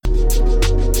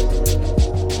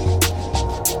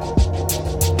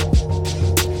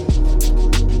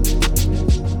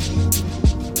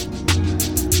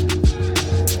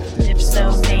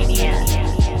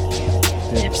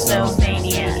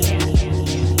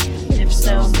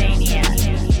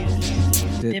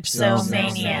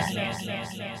Dipsomaniac.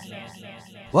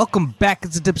 Welcome back.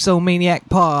 It's the Dipsomaniac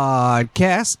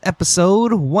Podcast,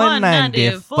 episode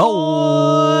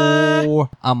 194.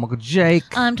 I'm Uncle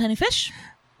Jake. I'm Tiny Fish.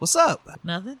 What's up?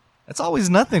 Nothing. It's always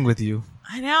nothing with you.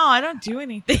 I know. I don't do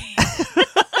anything.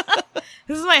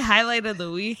 This is my highlight of the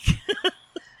week.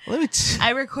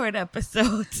 I record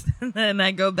episodes and then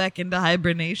I go back into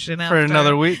hibernation for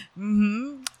another week.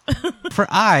 Mm-hmm.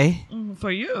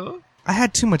 For you. I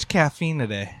had too much caffeine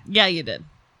today. Yeah, you did.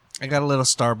 I got a little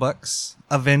Starbucks,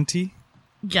 a venti.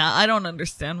 Yeah, I don't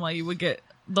understand why you would get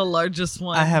the largest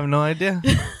one. I have no idea.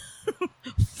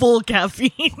 Full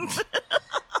caffeine.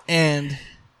 And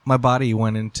my body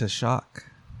went into shock.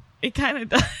 It kind of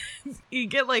does. You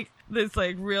get like this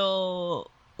like real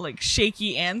like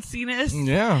shaky antsiness.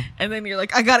 Yeah. And then you're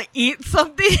like, I gotta eat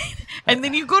something. And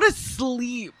then you go to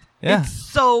sleep. Yeah. It's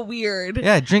so weird.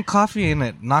 Yeah, I drink coffee and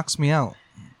it knocks me out.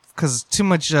 Because too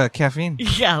much caffeine.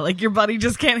 Yeah, like your body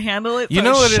just can't handle it. So you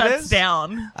know what shuts it is?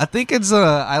 Down. I think it's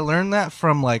I learned that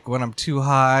from like when I'm too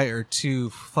high or too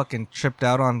fucking tripped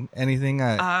out on anything.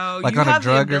 Like you on have a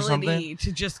drug the or ability something.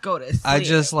 to just go to sleep. I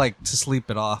just like to sleep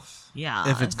it off.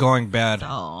 Yeah. If it's going bad.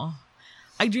 So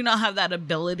I do not have that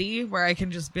ability where I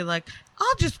can just be like,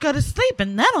 I'll just go to sleep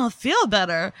and then I'll feel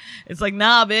better. It's like,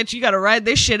 nah, bitch, you got to ride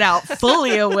this shit out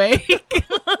fully awake.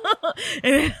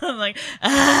 And I'm like,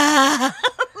 ah.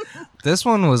 This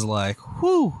one was like,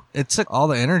 whew, it took all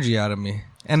the energy out of me.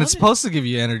 And it's supposed to give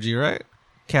you energy, right?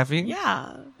 Caffeine?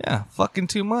 Yeah. Yeah, fucking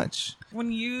too much.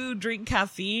 When you drink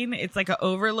caffeine, it's like an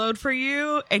overload for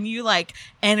you and you like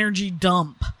energy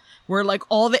dump where like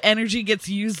all the energy gets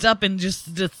used up in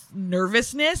just this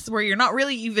nervousness where you're not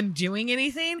really even doing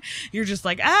anything. You're just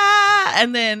like,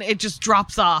 and then it just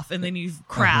drops off and then you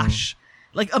crash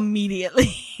like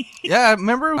immediately. Yeah, I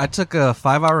remember I took a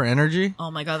 5-hour energy. Oh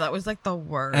my God, that was like the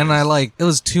worst. And it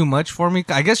was too much for me.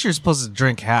 I guess you're supposed to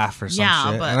drink half or some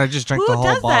shit. But and I just drank the whole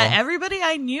bottle. That? Everybody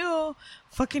I knew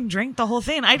fucking drank the whole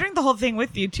thing. I drank the whole thing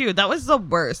with you too. That was the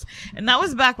worst. And that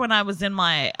was back when I was in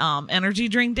my energy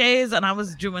drink days and I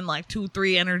was doing like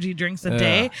 2-3 energy drinks a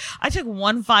day. I took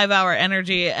 1 5-hour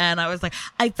energy and I was like,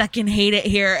 I fucking hate it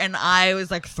here. And I was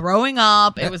like throwing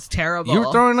up. It was terrible. You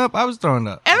were throwing up? I was throwing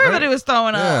up. Everybody was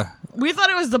throwing up. We thought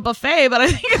it was the buffet, but I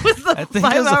think it was the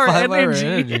 5-hour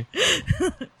energy.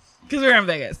 Because we were in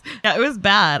Vegas. Yeah, it was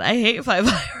bad. I hate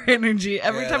 5-hour energy.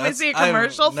 Every time I see a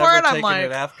commercial for it, I'm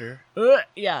like,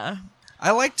 yeah.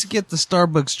 I like to get the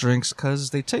Starbucks drinks because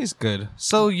they taste good.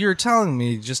 So you're telling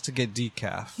me just to get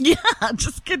decaf? Yeah,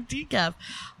 just get decaf.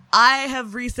 I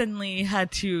have recently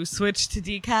had to switch to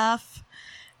decaf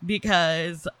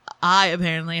because I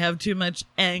apparently have too much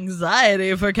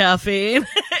anxiety for caffeine.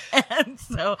 And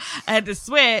so I had to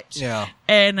switch. Yeah.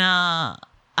 And I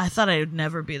thought I would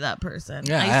never be that person.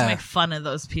 Yeah, I used to make fun of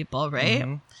those people, right?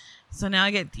 Mm-hmm. So now I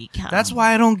get decaf. That's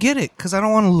why I don't get it, because I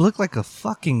don't want to look like a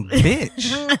fucking bitch.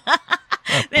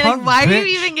 They're like, why are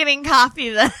you even getting coffee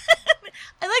then?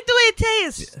 I like the way it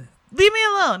tastes. Leave me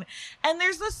alone. And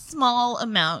there's a small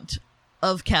amount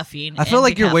of caffeine. I feel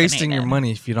like you're wasting your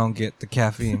money if you don't get the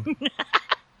caffeine.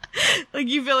 Like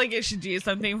you feel like it should do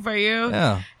something for you.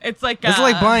 Yeah. It's like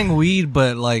buying weed,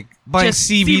 but like buying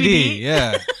CBD.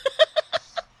 Yeah.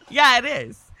 Yeah, it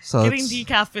is. So getting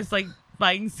decaf is like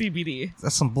buying CBD.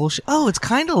 That's some bullshit. Oh, it's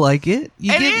kind of like it.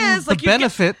 You get the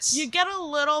benefits. You get a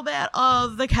little bit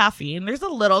of the caffeine. There's a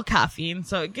little caffeine,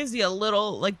 so it gives you a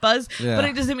little like buzz, but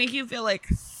it doesn't make you feel like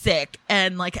sick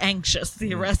and like anxious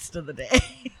the rest of the day.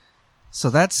 So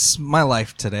that's my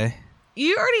life today.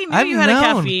 You already knew you had a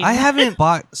caffeine. I haven't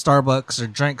bought Starbucks or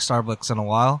drank Starbucks in a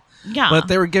while. Yeah. But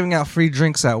they were giving out free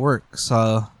drinks at work,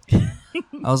 so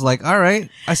I was like, all right.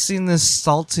 I seen this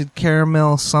salted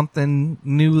caramel something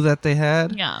new that they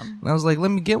had. Yeah. And I was like,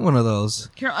 let me get one of those.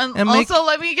 And also,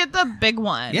 let me get the big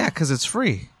one. Yeah, because it's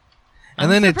free.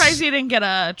 I'm surprised you didn't get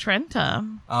a Trenta.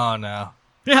 Oh, no.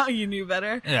 Yeah, you knew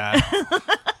better. Yeah.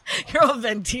 You're all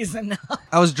venties enough.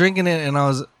 I was drinking it and I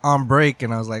was on break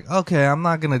and I was like, okay, I'm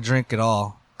not going to drink it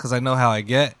all because I know how I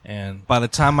get. And by the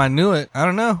time I knew it, I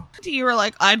don't know. You were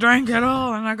like, I drank it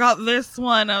all and I got this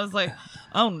one. I was like,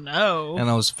 oh no. And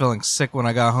I was feeling sick when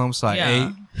I got home, so I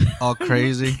ate all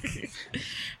crazy.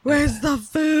 Where's the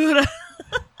food?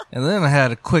 And then I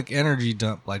had a quick energy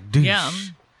dump, like douche. Yeah.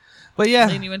 But yeah.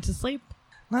 And then you went to sleep.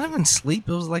 Not even sleep.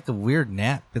 It was like a weird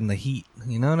nap in the heat.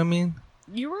 You know what I mean?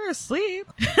 You were asleep.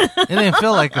 It didn't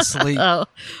feel like a sleep. Oh.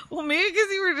 Well, maybe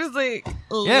because you were just like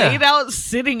laid out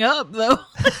sitting up, though.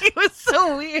 It was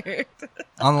so weird.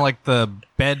 On like the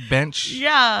bed bench.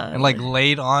 Yeah. And like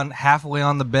laid halfway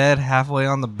on the bed, halfway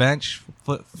on the bench,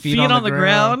 feet on the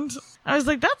ground. I was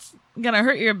like, that's gonna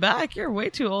hurt your back. You're way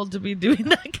too old to be doing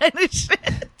that kind of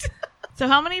shit. So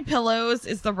how many pillows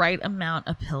is the right amount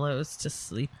of pillows to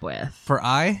sleep with? For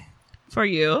For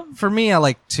you? For me, I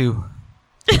like 2.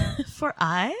 For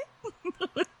I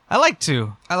like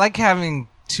 2. I like having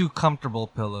 2 comfortable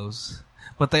pillows,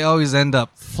 but they always end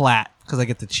up flat because I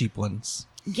get the cheap ones.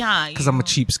 Yeah. Because I'm a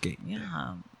cheapskate.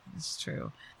 Yeah, it's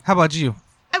true. How about you?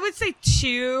 I would say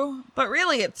 2, but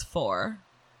really it's 4.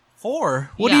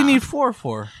 4? What do you Yeah. need 4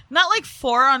 for? Not like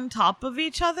 4 on top of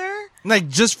each other. Like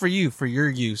just for you, for your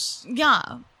use. Yeah.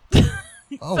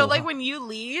 Oh, So like when you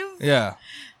leave, yeah.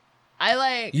 I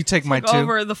like You take my took 2?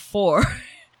 over the 4.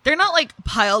 They're not like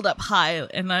piled up high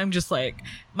and I'm just like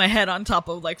my head on top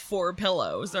of like 4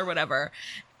 pillows or whatever.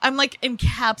 I'm like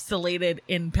encapsulated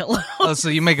in pillows. Oh, so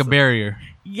you make a barrier.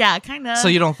 Yeah, kind of. So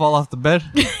you don't fall off the bed?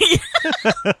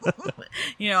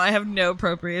 You know, I have no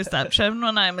proprioception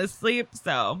when I'm asleep,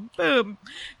 so boom.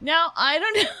 Now, I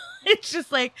don't know. It's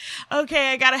just like,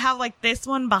 okay, I gotta have like this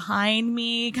one behind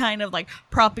me, kind of like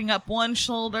propping up one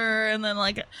shoulder, and then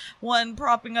like one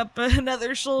propping up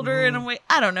another shoulder, and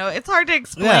I don't know. It's hard to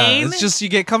explain. Yeah, it's just you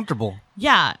get comfortable.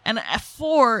 Yeah, and a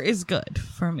 4 is good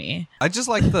for me. I just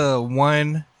like the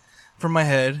one for my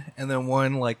head, and then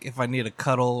one like if I need a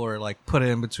cuddle or like put it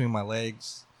in between my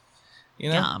legs. You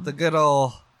know, Yeah. the good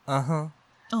old And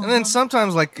then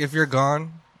sometimes like if you're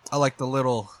gone, I like the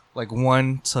little like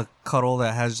one to cuddle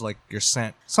that has like your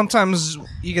scent. Sometimes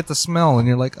you get the smell and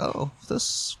you're like, oh,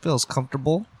 this feels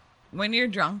comfortable. When you're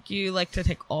drunk, you like to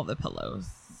take all the pillows.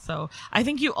 So I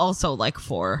think you also like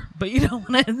 4, but you don't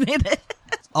want to admit it.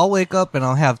 I'll wake up and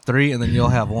I'll have 3 and then you'll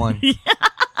have 1.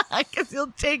 Because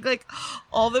you'll take like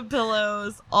all the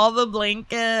pillows, all the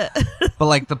blanket. But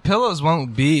like the pillows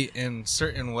won't be in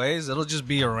certain ways. It'll just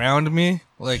be around me.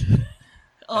 Like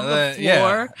on the yeah.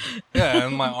 floor. Yeah,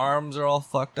 and my arms are all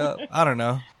fucked up. I don't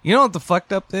know. You know what the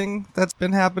fucked up thing that's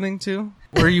been happening too?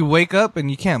 Where you wake up and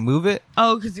you can't move it?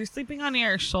 Oh, because you're sleeping on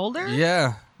your shoulder?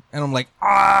 Yeah. And I'm like,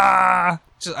 ah.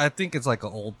 I think it's like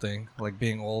an old thing, like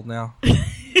being old now.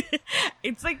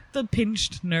 It's like the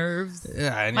pinched nerves.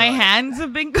 Yeah, I know. My hands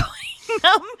have been going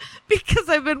numb because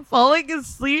I've been falling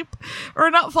asleep. Or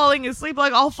not falling asleep.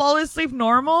 Like, I'll fall asleep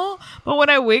normal. But when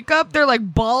I wake up, they're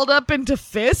like balled up into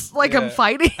fists. Like I'm Yeah.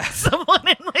 fighting someone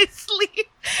in my sleep.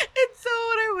 And so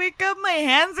when I wake up, my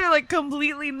hands are like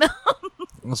completely numb.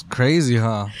 It's crazy,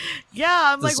 huh?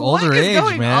 Yeah, I'm This like, what older is age,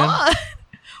 going man. on?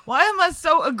 Why am I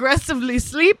so aggressively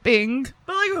sleeping?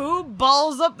 But like, who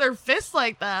balls up their fists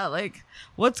like that? Like,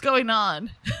 what's going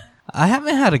on? I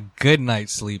haven't had a good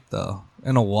night's sleep though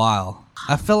in a while.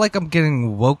 I feel like I'm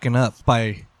getting woken up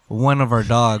by one of our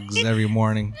dogs every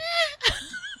morning.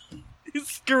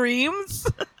 Screams.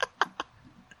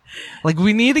 Like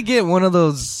we need to get one of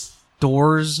those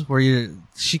doors where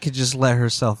she could just let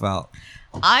herself out.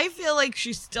 I feel like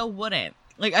she still wouldn't.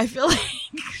 Like, I feel like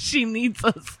she needs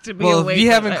us to be Well, awake. if you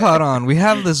with haven't her. caught on, we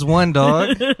have this one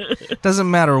dog.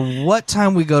 Doesn't matter what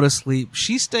time we go to sleep.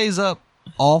 She stays up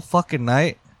all fucking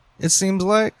night, it seems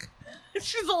like.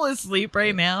 She's all asleep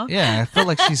right now. Yeah, I feel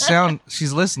like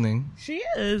she's listening. She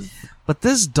is. But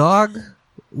this dog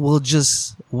will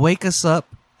just wake us up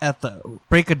at the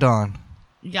break of dawn.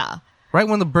 Yeah. Right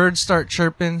when the birds start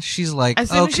chirping, she's like, As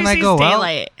soon oh, as she can I sees go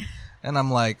daylight. out? And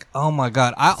I'm like, oh my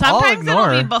God. I'll Sometimes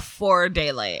ignore it'll her. be before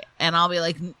daylight. And I'll be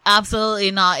like, absolutely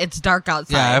not. It's dark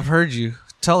outside. Yeah, I've heard you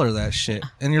tell her that shit.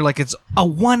 And you're like, it's a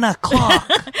 1 o'clock.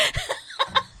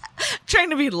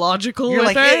 Trying to be logical You're with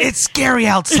like, her. it's scary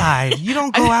outside. You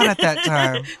don't go out at that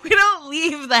time. We don't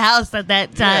leave the house at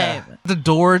that time. Yeah. The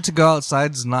door to go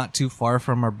outside is not too far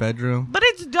from our bedroom. But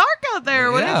it's dark out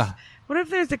there. Yeah. What if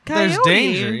there's a coyote? There's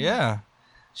danger, yeah.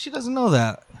 She doesn't know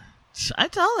that. I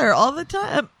tell her all the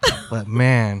time. But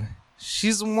man,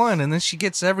 she's the one, and then she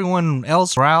gets everyone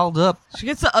else riled up. She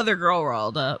gets the other girl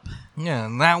riled up. Yeah,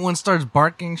 and that one starts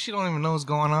barking. She don't even know what's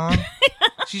going on.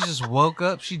 She just woke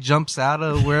up. She jumps out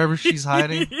of wherever she's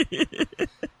hiding.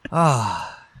 I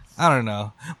don't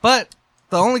know. But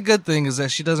the only good thing is that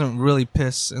she doesn't really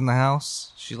piss in the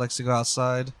house. She likes to go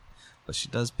outside, but she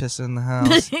does piss in the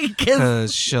house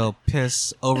because she'll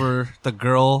piss over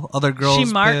the other girls' she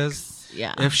marks. piss.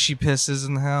 Yeah. If she pisses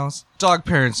in the house. Dog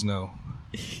parents know.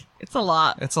 It's a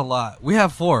lot. It's a lot. We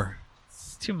have 4.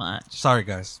 It's too much. Sorry,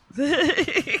 guys.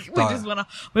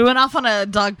 We went off on a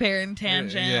dog parent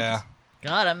tangent. Yeah.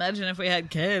 God, imagine if we had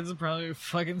kids, probably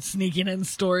fucking sneaking in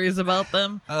stories about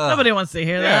them. Ugh. Nobody wants to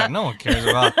hear Yeah, that. no one cares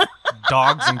about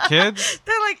dogs and kids.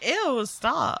 They're like, ew,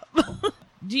 stop.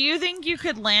 Do you think you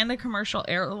could land a commercial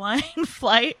airline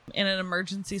flight in an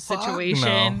emergency Fuck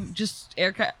situation? no. Just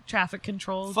traffic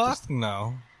controls? Fuck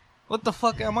no. What the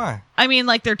fuck am I? I mean,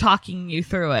 like they're talking you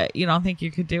through it. You don't think you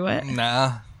could do it?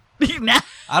 Nah. Nah.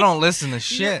 I don't listen to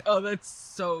shit. Oh, that's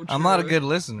so true. I'm not a good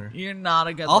listener. You're not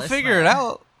a good I'll listener. figure it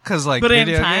out. Because, like, But in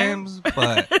video time? games.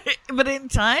 But But in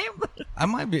time? I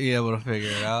might be able to figure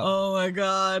it out. Oh my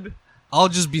god. I'll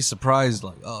just be surprised.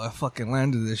 Like, oh, I fucking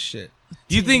landed this shit.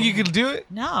 You think you could do it?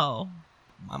 No.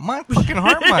 My fucking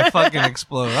heart might fucking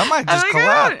explode. I might just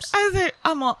collapse. I say, I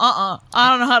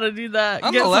don't know how to do that.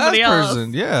 I'm Get the last somebody else.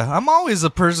 person. Yeah, I'm always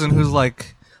the person who's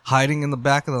like hiding in the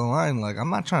back of the line. Like, I'm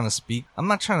not trying to speak. I'm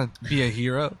not trying to be a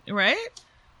hero. Right?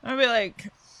 I'd be like,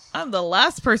 I'm the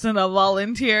last person to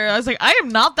volunteer. I was like, I am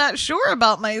not that sure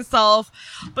about myself.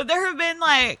 But there have been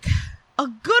like a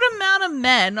good amount of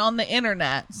men on the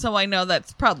internet. So I know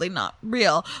that's probably not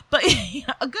real. But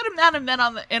a good amount of men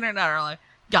on the internet are like,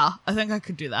 yeah, I think I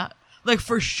could do that. Like,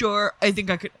 for sure, I think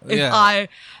I could. If I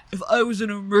was in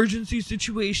an emergency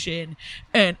situation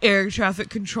and air traffic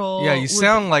control. Yeah, you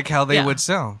sound like how they yeah. would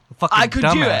sound. Fucking I could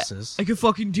dumbasses. do it. I could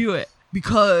fucking do it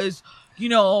because, you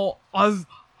know, I've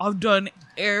done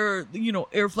air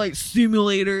flight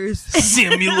simulators.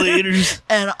 Simulators.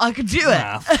 And I could do it.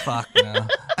 Nah, fuck no.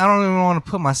 I don't even want to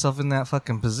put myself in that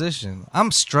fucking position.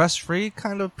 I'm stress-free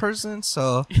kind of person,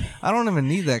 so I don't even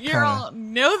need that You're all, kind of...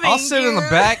 no thank I'll sit in the you.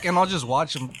 back and I'll just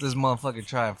watch this motherfucker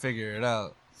try and figure it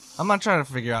out. I'm not trying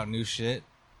to figure out new shit.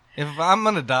 If I'm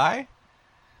gonna die,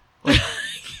 like,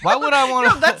 why would I want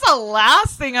to... No, that's the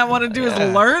last thing I want to do Yeah.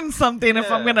 is learn something if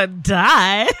I'm gonna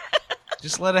die.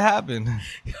 Just let it happen.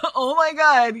 Oh my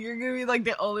god, you're gonna be like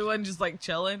the only one just like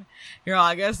chilling. You're all,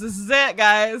 I guess this is it,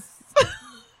 guys.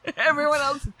 Everyone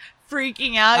else is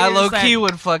freaking out. I You're just low-key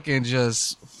like, would fucking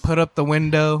just put up the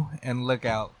window and look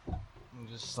out. I'm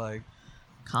just like,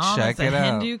 calm check as a it out.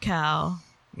 Hindu cow.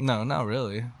 no, not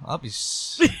really. I'll be...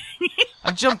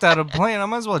 I jumped out of a plane. I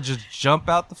might as well just jump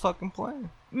out the fucking plane.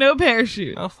 No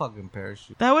parachute. No fucking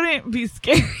parachute. That wouldn't be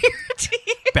scary to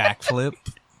you. Backflip.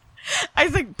 I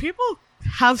was like, people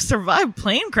have survived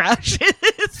plane crashes.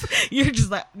 You're just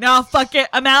like, no, fuck it,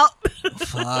 I'm out.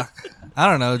 Fuck. I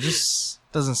don't know. Just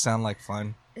doesn't sound like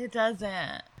fun. It doesn't.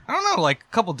 I don't know. Like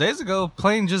a couple days ago,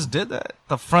 plane just did that.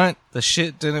 The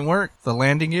shit didn't work. The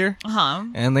landing gear. Uh-huh.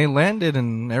 And they landed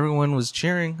and everyone was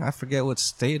cheering. I forget what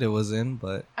state it was in,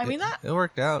 but I mean, it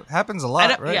worked out. Happens a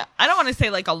lot, right? Yeah, I don't want to say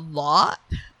like a lot,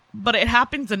 but it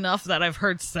happens enough that I've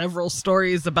heard several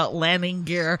stories about landing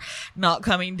gear not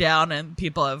coming down and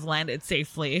people have landed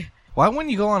safely. Why when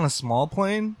you go on a small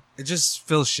plane, it just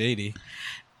feels shady?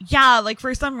 Yeah, like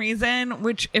for some reason,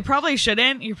 which it probably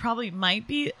shouldn't, you probably might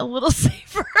be a little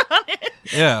safer on it.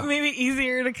 Yeah. Maybe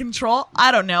easier to control.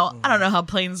 I don't know. I don't know how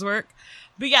planes work.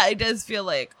 But yeah, it does feel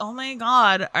like, oh my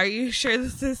God, are you sure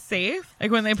this is safe? Like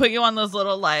when they put you on those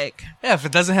little like, Yeah, if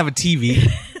it doesn't have a TV.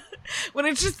 when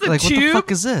it's just the Like, what tube, the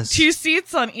fuck is this? 2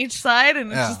 seats on each side,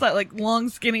 and it's Yeah. just that like long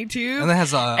skinny tube. And it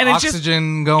has And it's just-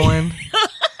 oxygen going.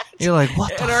 You're like,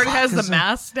 what the It already fuck has the is it?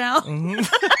 mask down. Mhm.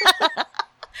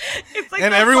 It's like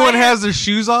And the everyone flight- has their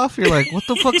shoes off. You're like, what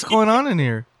the fuck's going on in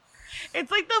here?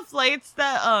 It's like the flights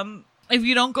that if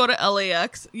you don't go to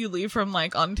LAX, you leave from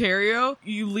like Ontario.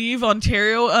 You leave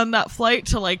Ontario on that flight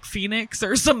to like Phoenix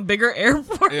or some bigger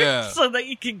airport Yeah. so that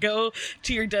you can go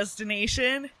to your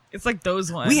destination. It's like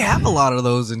those ones. We have a lot of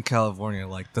those in California,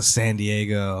 like the San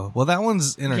Diego. Well, that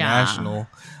one's international.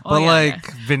 Oh, But yeah, like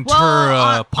yeah. Ventura,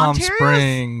 Well, Palm Ontario's-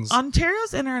 Springs.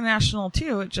 Ontario's international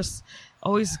too. It just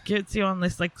always gets you on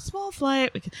this like small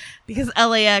flight because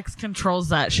LAX controls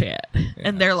that shit.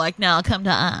 And they're like, no, come to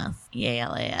us. Yay,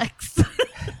 LAX.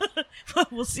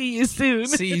 We'll see you soon.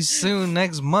 See you soon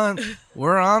next month.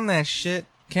 We're on that shit.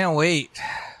 Can't wait.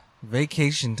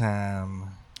 Vacation time.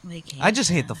 I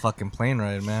just hate the fucking plane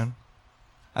ride, man.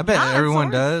 I bet Nah, it's everyone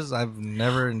alright. does. I've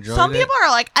never enjoyed Some it. people are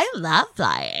like, I love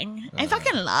flying. I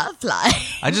fucking love flying.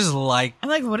 I just like I'm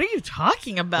like, what are you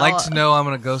talking about? to know I'm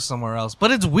gonna go somewhere else.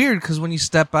 But it's weird because when you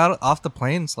step out off the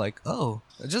plane, it's like, oh,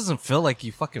 it doesn't feel like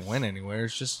you fucking went anywhere.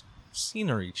 It's just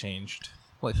scenery changed.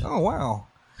 Like, oh wow,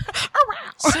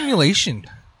 simulation.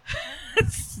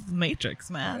 It's Matrix,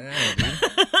 man. Yeah,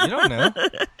 dude. You don't know.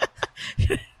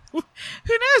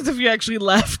 Who knows if you actually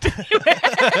left?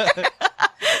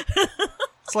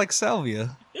 It's like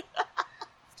Salvia.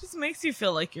 Just makes you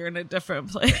feel like you're in a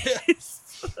different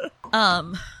place.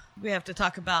 We have to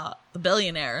talk about the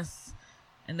billionaires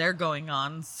and their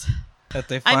going-ons. That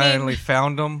they I mean- finally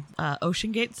found them.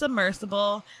 Ocean Gate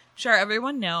submersible. Sure,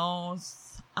 everyone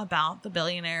knows about the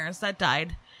billionaires that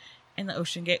died in the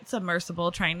Ocean Gate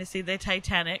submersible trying to see the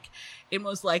Titanic. It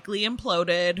most likely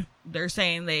imploded. They're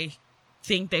saying they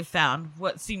think they found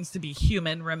what seems to be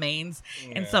human remains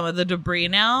in Yeah. some of the debris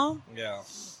now. Yeah.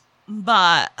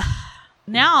 But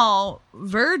now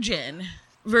Virgin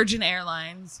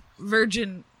Airlines,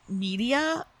 Virgin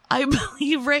Media, I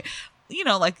believe, right? You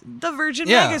know, like the Virgin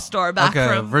Megastore back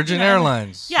from Virgin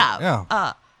Airlines.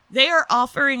 Yeah. They are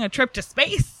offering a trip to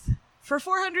space for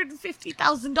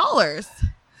 $450,000.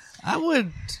 I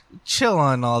would chill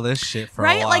on all this shit for a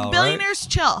while, Like billionaires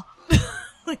chill.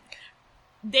 Like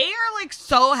they are like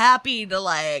so happy to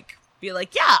like be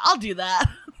like, yeah, I'll do that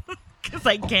because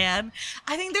I can.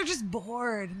 I think they're just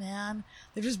bored, man.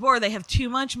 They're just bored. They have too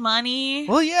much money.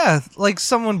 Well, yeah, like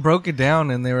someone broke it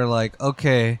down and they were like,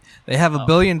 okay, they have $1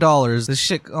 billion. This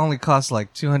shit only costs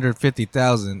like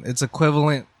 $250,000. It's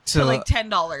equivalent to like $10.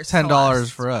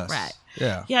 $10 for us. Right.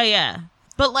 Yeah. Yeah.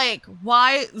 But like,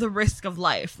 why the risk of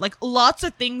life? Like, lots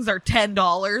of things are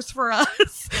 $10 for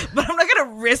us, but I'm not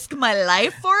gonna risk my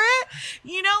life for it.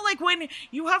 You know, like when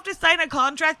you have to sign a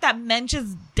contract that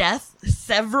mentions death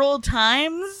several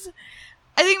times.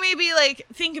 I think maybe like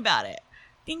think about it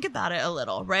a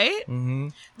little, right? Mm-hmm.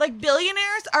 Like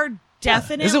billionaires are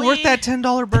definitely. Is it worth that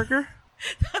 $10 burger?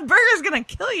 That burger's gonna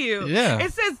kill you. Yeah.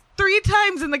 It says 3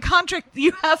 times in the contract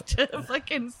you have to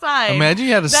fucking sign. Imagine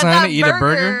you had to sign to eat a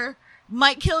burger.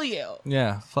 Might kill you.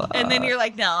 Yeah. Fuck. And then you're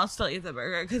like, no, I'll still eat the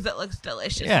burger because it looks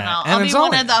delicious. Yeah, And and I'll be it's one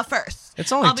only- of the first.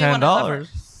 It's only I'll be one of the $10.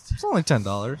 first. It's only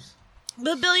 $10.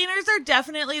 The billionaires are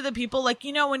definitely the people, like,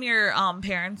 you know, when your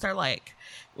parents are like,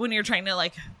 when you're trying to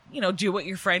like, you know, do what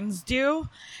your friends do,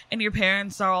 and your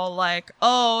parents are all like,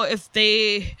 oh, if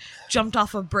they jumped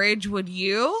off a bridge, would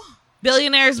you?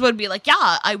 Billionaires would be like,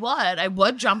 yeah, I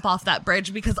would jump off that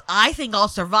bridge because I think I'll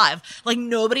survive. Like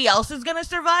nobody else is gonna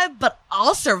survive, but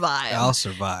I'll survive.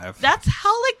 That's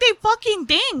how like they fucking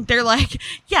think. They're like,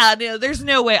 yeah, no, there's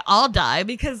no way I'll die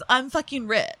because I'm fucking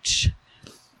rich.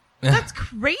 That's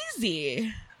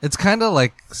crazy. It's kind of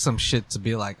like some shit to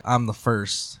be like, I'm the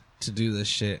first to do this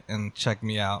shit and check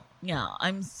me out. Yeah,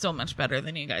 I'm so much better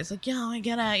than you guys. Like, yeah, I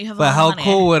get it. You have a But lot how of money.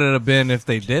 cool would it have been if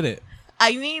they did it?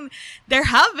 I mean, there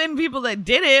have been people that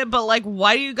did it, but like,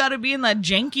 why do you gotta be in that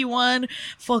janky one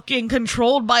fucking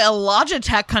controlled by a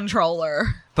Logitech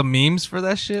controller? The memes for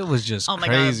that shit was just Oh my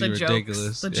crazy god, the ridiculous.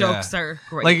 jokes. The jokes are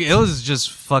great. Like, it was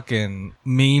just fucking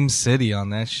meme city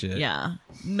on that shit. yeah,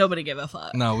 nobody gave a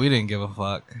fuck. No, we didn't give a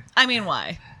fuck. I mean,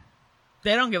 why?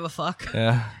 They don't give a fuck.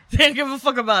 Yeah. They don't give a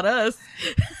fuck about us.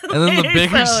 And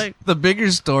then So, the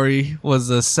bigger story was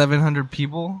the 700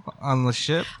 people on the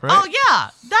ship, right? oh yeah,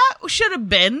 that should have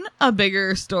been a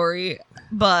bigger story,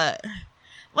 but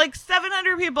like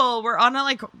 700 people were on a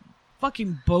like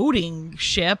fucking boating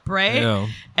ship, right? Yeah.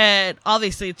 And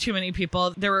obviously too many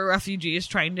people. There were refugees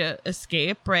trying to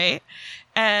escape, right?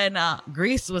 And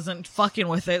Greece wasn't fucking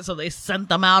with it, so they sent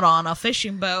them out on a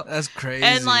fishing boat. That's crazy.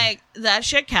 And like that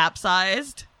shit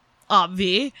capsized,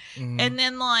 obvi. And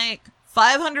then like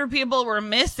 500 people were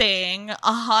missing,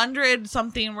 100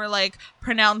 something were like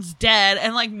pronounced dead,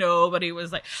 and like nobody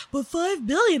was like, but 5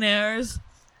 billionaires,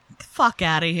 fuck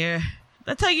out of here.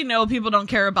 That's how you know people don't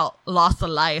care about loss of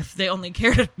life. They only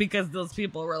cared because those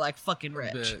people were like fucking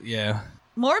rich. Yeah.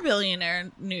 More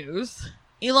billionaire news.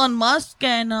 Elon Musk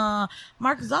and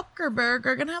Mark Zuckerberg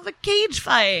are gonna have a cage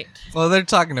fight. Well, they're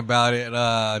talking about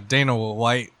it. Dana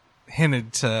White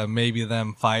hinted to maybe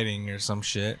them fighting or some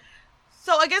shit.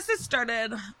 So I guess it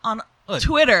started on Look,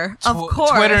 Twitter, of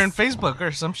course. Twitter and Facebook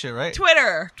or some shit, right?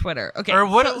 Twitter. Okay. Or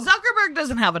what- So Zuckerberg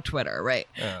doesn't have a Twitter, right?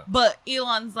 Yeah. But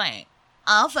Elon's like,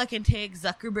 I'll fucking take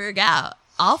Zuckerberg out.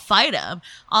 I'll fight him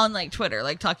on like Twitter,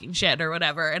 like talking shit or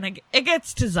whatever. And it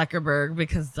gets to Zuckerberg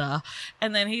because,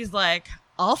 and then he's like,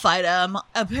 I'll fight him.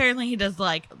 Apparently he does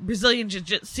like Brazilian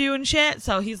jiu-jitsu and shit.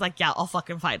 So he's like, yeah, I'll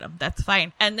fucking fight him. That's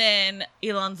fine. And then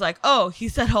Elon's like, oh, he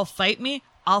said he'll fight me.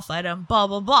 I'll fight him. Blah,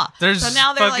 blah, blah. So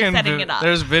now they're like setting it up.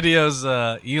 There's videos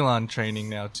Elon training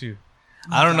now too.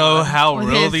 I don't know how With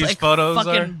real his, these like, photos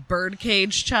fucking are.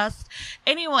 birdcage chest.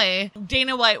 Anyway,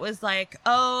 Dana White was like,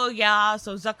 oh yeah,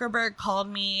 so Zuckerberg called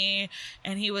me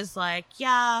and he was like,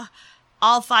 yeah,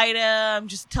 I'll fight him.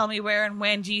 Just tell me where and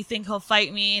when do you think he'll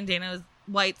fight me? And Dana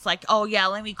White's like, oh yeah,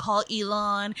 let me call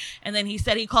Elon. And then he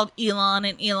said he called Elon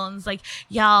and Elon's like,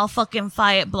 yeah, I'll fucking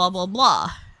fight, blah, blah, blah.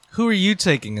 Who are you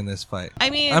taking in this fight? I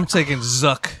mean, I'm taking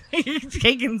Zuck. you're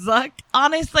taking Zuck.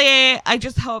 Honestly, I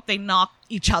just hope they knock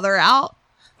each other out.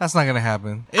 That's not gonna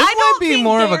happen. It I might don't be think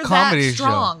more of a they're comedy that show.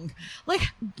 strong. Like,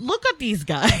 look at these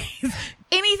guys.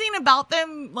 Anything about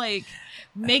them, like,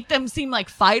 make them seem like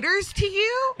fighters to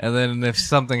you? And then if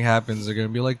something happens, they're gonna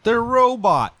be like, they're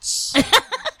robots.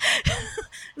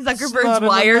 Zuckerberg's not in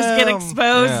wires get them.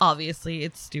 exposed. Yeah. Obviously,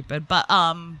 it's stupid, but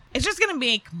it's just gonna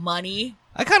make money.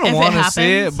 I kind of If it want to see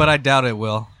it, happens. but I doubt it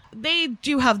will. They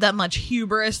do have that much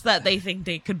hubris that they think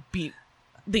they could beat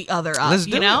the other up. Let's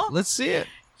you do know? it. Let's see it.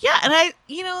 Yeah, and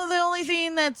the only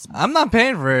thing that's I'm not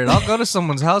paying for it. I'll go to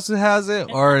someone's house who has it,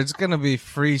 or it's gonna be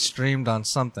free streamed on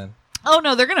something. oh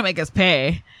no, they're gonna make us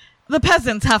pay. The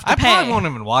peasants have to I pay. probably won't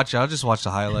even watch it. I'll just watch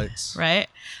the highlights. Right?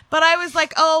 But I was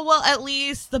like, oh, well, at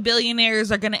least the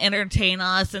billionaires are going to entertain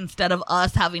us instead of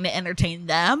us having to entertain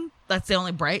them. That's the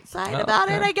only bright side about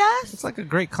it, I guess. It's like a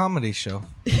great comedy show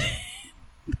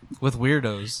with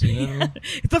weirdos. You know what I mean?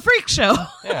 It's a freak show.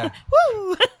 Yeah.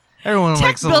 Woo! Everyone Tech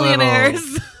likes a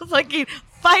billionaires. little. Fucking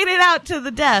fight it out to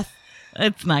the death.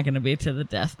 It's not going to be to the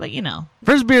death, but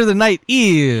First beer of the night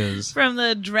is from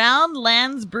the Drowned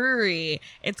Lands Brewery.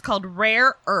 It's called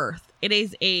Rare Earth. It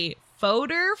is a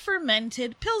Foder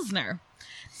fermented Pilsner.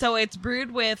 So it's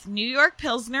brewed with New York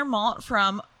Pilsner malt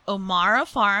from O'Mara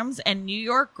Farms and New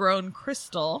York grown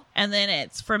Crystal. And then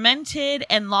it's fermented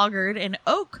and lagered in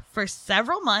oak for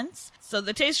several months. So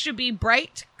the taste should be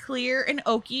bright, clear, and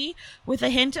oaky with a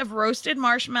hint of roasted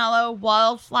marshmallow,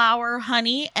 wildflower,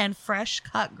 honey, and fresh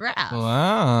cut grass.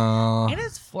 wow. It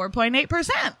is 4.8%.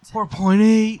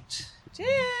 4.8.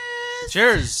 Cheers.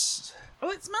 Cheers. Oh,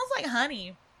 it smells like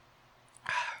honey.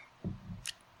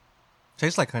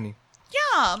 Tastes like honey.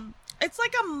 Yeah. It's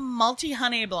like a malty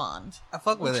honey blonde. I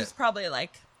fuck with Which it. is probably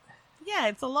like, yeah,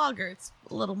 it's a lager. It's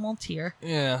a little maltier.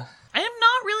 Yeah. I am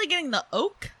not really getting the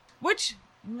oak, which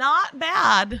not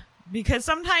bad. Because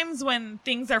sometimes when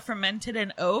things are fermented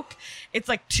in oak, it's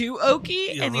like too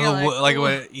oaky, and you're like,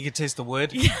 what, you can taste the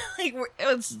wood. yeah, like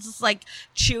it's just like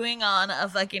chewing on a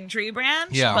fucking tree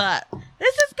branch. Yeah. But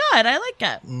this is good. I like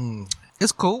it.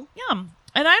 It's cool. Yeah,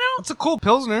 and I don't. It's a cool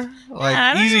pilsner. Like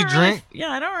I don't easy even drink. Really,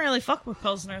 I don't really fuck with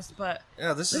pilsners, but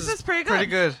Yeah, this is pretty good. Pretty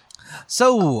good.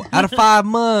 So, out of 5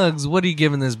 mugs, what are you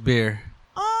giving this beer?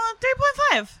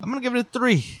 3.5. I'm gonna give it a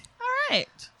 3. All right.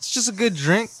 It's just a good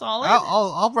drink. Solid.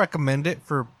 I'll recommend it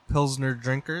for pilsner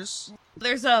drinkers.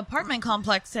 There's an apartment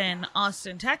complex in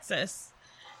Austin, Texas,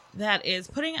 that is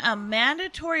putting a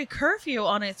mandatory curfew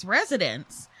on its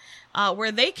residents,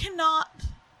 where they cannot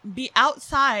be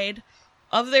outside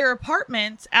of their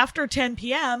apartments after 10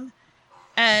 p.m.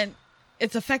 and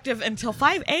it's effective until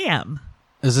 5 a.m.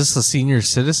 Is this a senior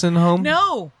citizen home?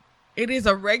 No, it is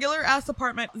a regular ass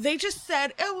apartment. They just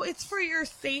said, oh, it's for your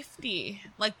safety.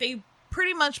 Like, they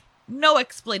pretty much no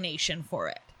explanation for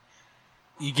it.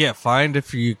 You get fined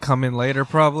if you come in later,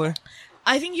 probably.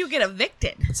 I think you get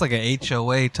evicted. It's like a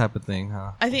HOA type of thing,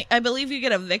 huh? I believe you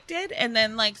get evicted, and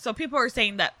then so people are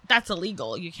saying that that's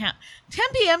illegal. You can't 10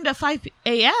 p.m. to 5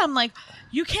 a.m. Like,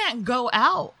 you can't go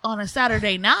out on a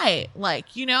Saturday night.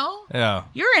 Yeah.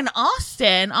 You're in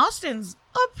Austin. Austin's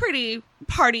a pretty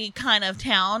party kind of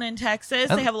town in Texas.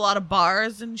 They have a lot of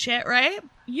bars and shit, right?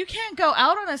 You can't go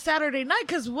out on a Saturday night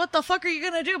because what the fuck are you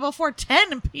gonna do before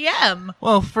 10 p.m.?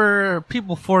 Well, for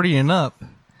people 40 and up,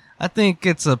 I think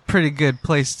it's a pretty good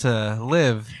place to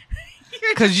live.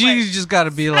 Because you just got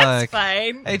to be like,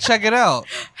 fine. hey, check it out.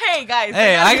 Hey, guys.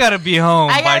 Hey, I got to be home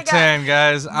by 10,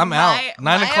 guys. I'm out. 9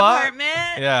 my o'clock? Apartment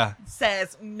Yeah.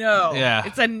 says no. Yeah.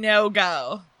 It's a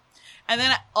no-go. And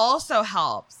then it also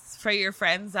helps for your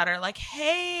friends that are like,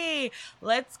 hey,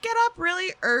 let's get up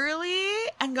really early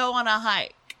and go on a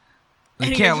hike. You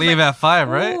And can't you're leave just at 5,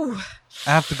 right? Ooh, I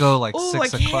have to go like ooh,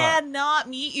 6 I o'clock. cannot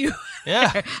meet you.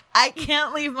 Yeah. I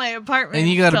can't leave my apartment. And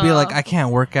you got to be till- like, I can't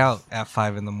work out at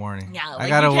 5 in the morning. Yeah, I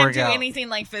got to you can't work do out. anything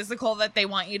like physical that they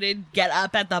want you to get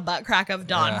up at the butt crack of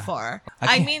dawn Yeah. for. I I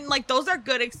can't- mean, those are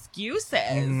good excuses.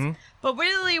 Mhm. But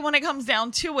really, when it comes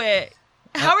down to it,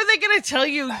 how are they going to tell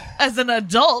you as an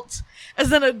adult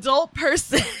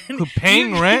person Who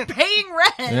paying rent? paying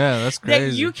rent, Yeah, that's that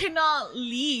crazy. you cannot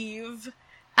leave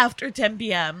after 10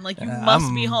 p.m. Like, you Yeah,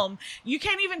 must be home. You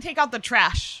can't even take out the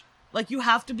trash. Like, you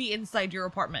have to be inside your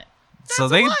apartment. So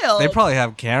That's wild. they probably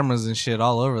have cameras and shit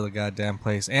all over the goddamn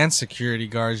place, and security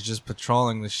guards just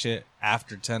patrolling the shit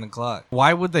after 10 o'clock.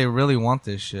 Why would they really want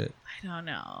this shit? I don't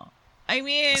know. I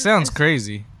mean, Sounds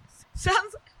crazy.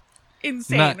 sounds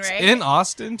insane, Nuts. right? In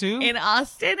Austin too. In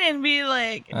Austin, and be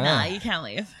like, nah, you can't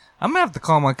leave. I'm gonna have to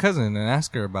call my cousin and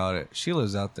ask her about it. She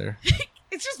lives out there.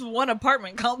 It's just one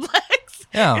apartment complex.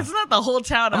 Yeah. It's not the whole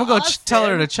town. I'm of gonna go Austin. tell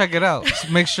her to check it out. Just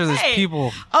make sure these Hey,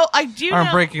 people Oh, I do aren't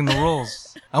know. breaking the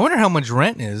rules. I wonder how much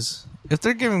rent is. If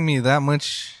they're giving me that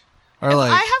much, or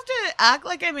like, I have to act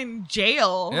like I'm in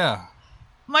jail. yeah.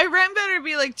 My rent better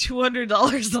be like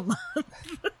 $200 a month.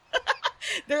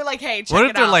 They're like, hey, check What if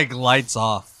it they're out. like lights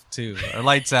off too, or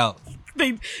lights out?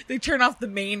 They turn off the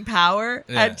main power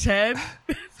Yeah. at 10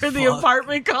 for the Fuck.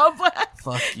 apartment complex.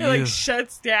 Fuck It like you.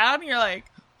 shuts down. You're like,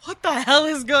 what the hell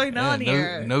is going Yeah, on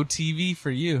here? no TV for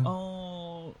you.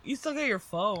 Oh, you still got your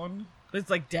phone. It's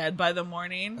like dead by the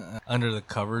morning. Under the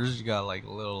covers, you got like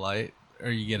a little light or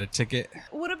you get a ticket.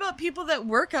 What about people that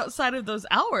work outside of those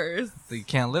hours? You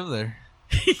can't live there.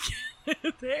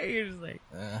 There, you're just like,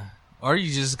 Or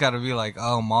you just gotta be like,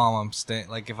 oh, mom, I'm staying.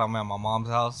 Like if I'm at my mom's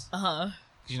house,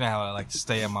 you know how I like to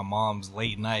stay at my mom's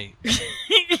late night,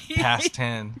 past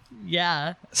 10.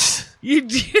 Yeah, you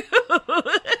do.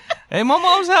 Hey, my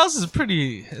mom's house is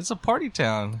pretty. It's a party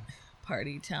town.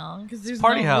 Party town, because there's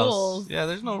Party no house. rules. Yeah,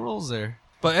 there's no rules there.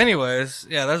 But anyways,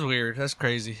 yeah, that's weird. That's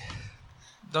crazy.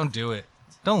 Don't do it.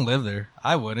 Don't live there.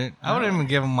 I wouldn't. I wouldn't even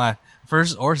give them my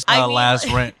first or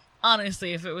last rent.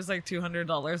 Honestly, if it was like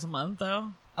 $200 a month,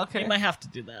 though, Okay. you might have to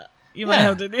do that. You might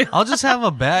have to do. I'll just have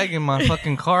a bag in my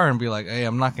fucking car and be like, hey,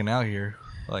 I'm knocking out here.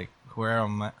 Like, where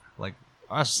I'm at. Like,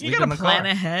 I sleep You in gotta the plan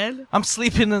car. ahead I'm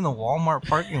sleeping in the Walmart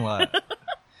parking lot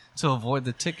to avoid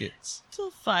the tickets. till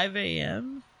 5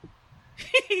 a.m.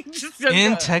 Just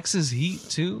In go. Texas heat,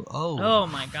 too? Oh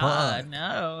my god, fuck.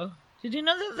 no. Did you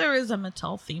know that there is a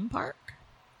Mattel theme park?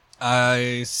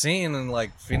 I seen in,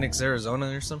 like, Phoenix, Arizona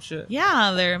or some shit.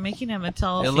 Yeah, they're making a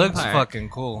Mattel It theme looks park. fucking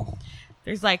cool.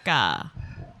 There's like a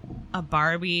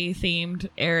Barbie themed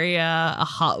area, a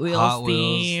Hot Wheels Hot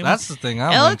theme. Wheels. That's the thing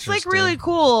I'm it looks like interested really in.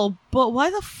 cool, but why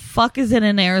the fuck is it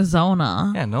in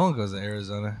Arizona? Yeah, no one goes to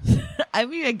Arizona. I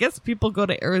mean, I guess people go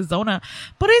to Arizona,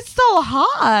 but it's so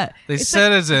hot. They It's said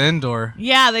like- it's an indoor.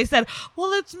 yeah, they said,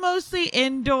 well, it's mostly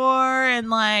indoor and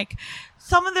like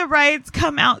some of the rides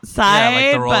come outside, Yeah,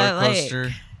 like the roller but coaster.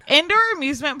 like indoor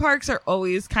amusement parks are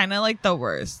always kind of like the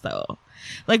worst though.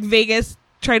 Like Vegas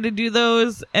tried to do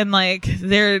those and like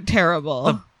they're terrible.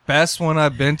 The best one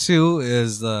I've been to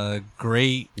is the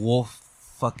Great Wolf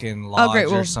fucking Lodge Great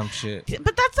or Wolf. some shit.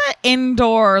 But that's an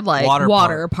indoor like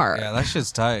water park. Yeah, that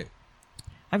shit's tight.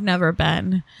 I've never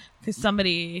been because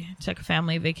somebody took a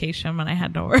family vacation when I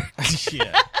had to work.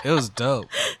 Yeah, it was dope.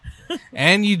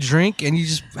 And you drink and you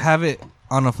just have it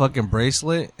on a fucking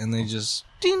bracelet and they just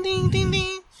ding ding ding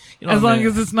ding. You know As what I long mean?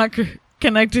 as it's not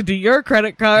connected to your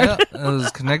credit card. Yeah, it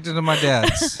was connected to my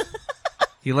dad's.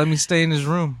 He let me stay in his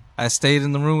room. I stayed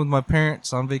in the room with my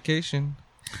parents on vacation.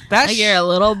 That Like you're a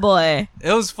little boy.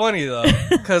 It was funny though,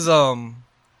 cause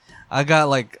I got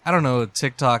like I don't know a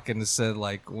TikTok and it said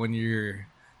like when you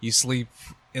sleep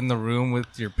in the room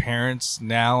with your parents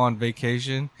now on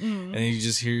vacation and you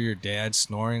just hear your dad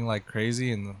snoring like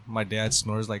crazy and my dad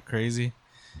snores like crazy.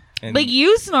 And Like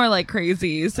you snore like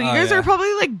crazy, so you Oh, guys yeah. are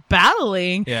probably like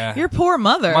battling. Yeah. Your poor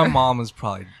mother. my mom is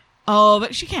probably Oh,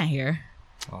 but she can't hear.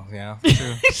 oh yeah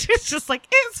true. She's just like,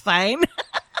 it's fine.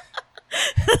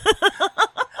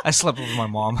 I slept with my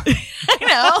mom. I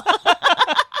know.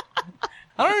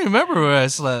 I don't remember where I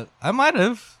slept. I might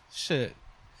have. Shit.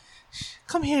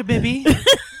 Come here, baby.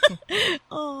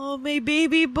 Oh, my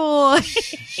baby boy.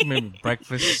 She made me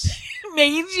breakfast.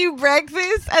 Made you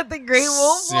breakfast at the Great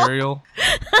Wolf Mall? Cereal.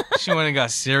 She went and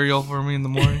got cereal for me in the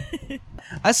morning.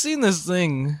 I seen this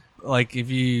thing, like if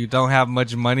you don't have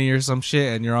much money or some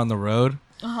shit and you're on the road,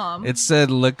 it said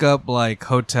look up like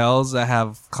hotels that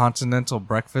have continental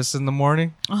breakfast in the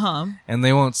morning and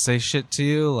they won't say shit to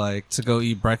you like to go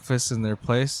eat breakfast in their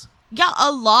place. Yeah,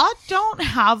 a lot don't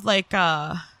have like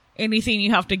anything you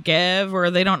have to give,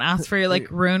 or they don't ask for your like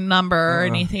room number or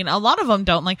anything. A lot of them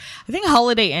don't. Like I think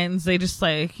Holiday Inns, they just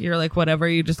like you're like whatever,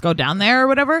 you just go down there or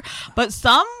whatever. But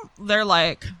some they're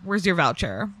like, where's your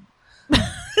voucher?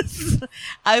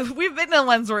 We've been to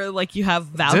ones where like you have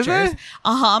vouchers. Did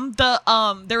they?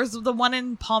 There was the one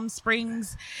in Palm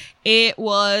Springs. It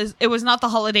was not the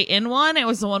Holiday Inn one. It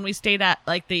was the one we stayed at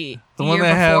like the one year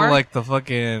that before. had like the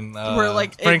fucking where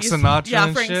like it Frank used to- Sinatra. yeah,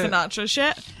 and Frank shit. Sinatra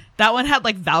shit. That one had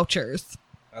like vouchers.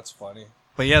 That's funny.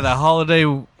 But yeah, that Holiday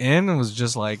Inn was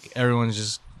just like everyone's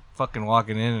just fucking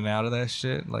walking in and out of that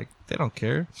shit. Like they don't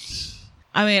care.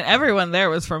 I mean, everyone there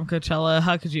was from Coachella.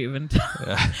 How could you even tell?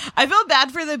 Yeah. I feel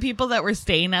bad for the people that were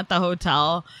staying at the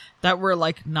hotel that were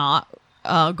like not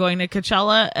going to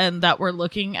Coachella and that were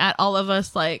looking at all of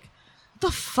us like, what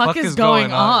the fuck is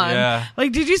going on? Yeah.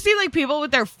 Like, did you see like people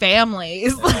with their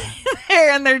families like,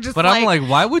 there and they're just But like, I'm like,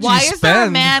 why would you why spend? is there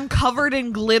a man covered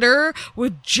in glitter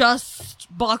with just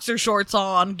boxer shorts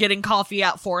on getting coffee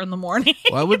at 4 a.m?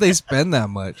 Why would they spend that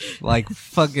much? Like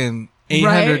fucking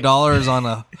 $800 on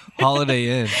a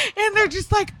Holiday Inn. And they're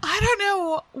just like, I don't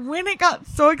know when it got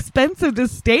so expensive to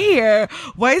stay here.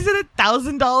 Why is it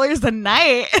 $1,000 a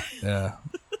night? Yeah.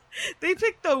 They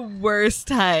picked the worst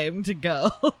time to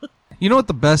go. You know what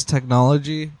the best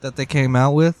technology that they came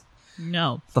out with?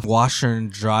 No. The washer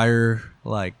and dryer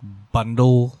like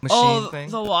bundle machine thing.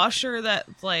 The washer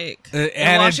that's like And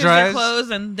it washes your dries? clothes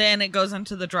and then it goes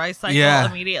into the dry cycle Yeah.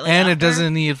 immediately. And it after.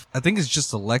 doesn't need, I think it's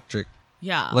just electric.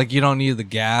 Yeah. Like you don't need the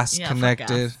gas Yeah, fuck connected.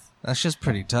 gas. That's just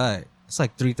pretty tight. It's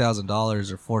like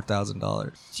 $3,000 or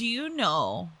 $4,000. Do you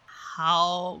know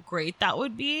how great that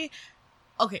would be?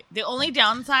 Okay, the only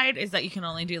downside is that you can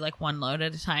only do like one load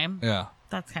at a time. Yeah.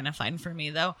 That's kind of fine for me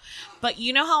though. But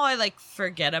you know how I like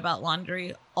forget about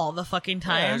laundry all the fucking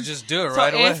time? Yeah, just do it So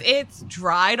right away. if it's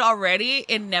dried already,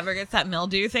 it never gets that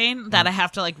mildew thing that I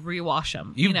have to like rewash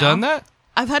them. You've done that?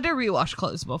 I've had to rewash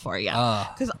clothes before, yeah.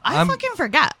 Because I'm- fucking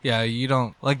forget. Yeah, you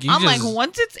don't like you I'm just. like,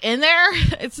 once it's in there,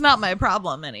 it's not my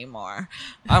problem anymore.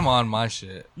 I'm on my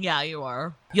shit. Yeah, you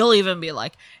are. You'll even be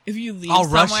like, if you leave I'll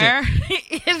rush somewhere,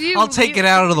 if you I'll take it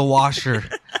out of the washer,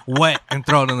 wet, and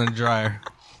throw it in the dryer.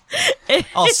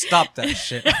 I'll stop that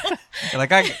shit.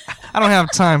 Like I don't have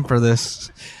time for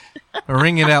this.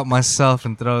 Wring it out myself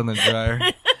and throw it in the dryer.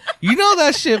 You know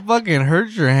that shit fucking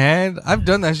hurts your hand. I've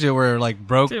done that shit where it like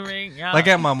broke. to wring out. Like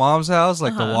at my mom's house,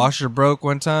 like the washer broke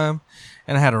one time,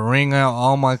 and I had to wring out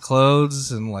all my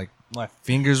clothes, and like my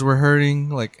fingers were hurting.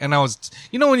 Like, and I was,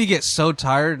 you know, when you get so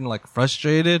tired and like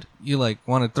frustrated, you like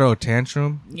want to throw a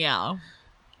tantrum, Yeah.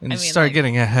 and I you mean, start like-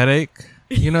 getting a headache.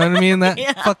 You know what I mean? That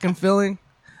Yeah. fucking feeling.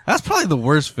 That's probably the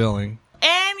worst feeling.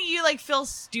 And you like feel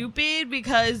stupid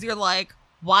because you're like,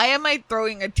 why am I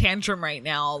throwing a tantrum right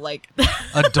now? Like,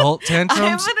 Adult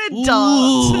tantrums. I'm an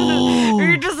adult. Ooh. Or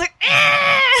you're just like,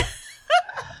 eh!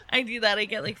 I do that. I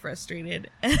get like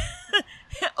frustrated,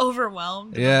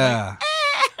 overwhelmed. Yeah.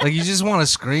 Like you just want to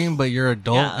scream, but you're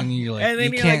adult Yeah. and you like And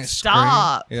then you you're can't like,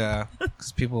 "Stop." scream. Yeah,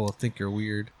 because people will think you're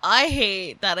weird. I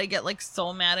hate that I get like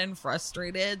so mad and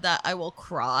frustrated that I will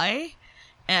cry,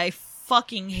 and I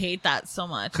fucking hate that so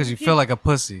much. Because you feel like a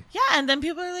pussy. yeah, and then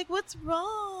people are like, "What's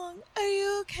wrong? Are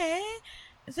you okay?"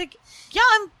 It's like, yeah,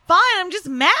 I'm fine. I'm just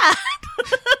mad.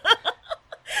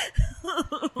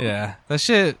 Yeah, that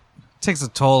shit takes a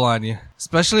toll on you,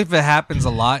 especially if it happens a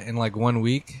lot in like 1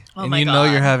 week, Oh and my you know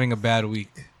God. you're having a bad week.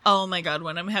 Oh my god,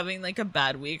 when I'm having like a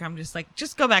bad week, I'm just like,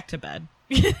 just go back to bed.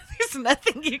 There's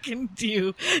nothing you can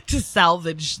do to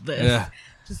salvage this. Yeah.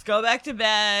 Just go back to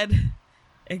bed.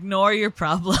 Ignore your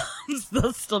problems.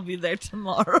 They'll still be there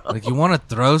tomorrow. Like you want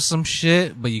to throw some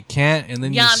shit, but you can't, and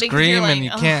then Yeah, you because you're scream and like,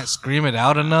 you can't scream it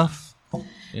out enough.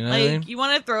 You know what I mean? Like, you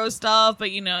want to throw stuff, but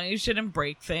you know, you shouldn't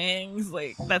break things.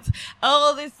 Like,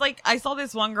 this, like, I saw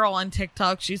this one girl on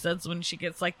TikTok. She says when she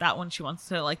gets like that, when she wants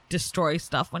to like destroy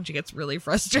stuff, when she gets really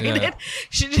frustrated, Yeah.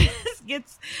 she just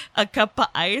gets a cup of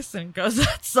ice and goes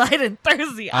outside and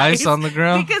throws the Ice on the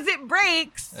ground? because it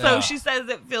breaks. So Yeah. she says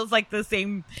it feels like the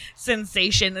same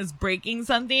sensation as breaking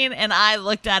something. And I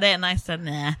looked at it and I said,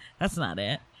 nah, that's not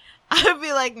it. I would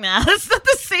be like, nah, that's not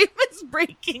the same as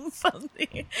breaking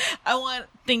something. I want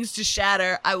things to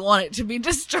shatter. I want it to be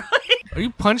destroyed. Or you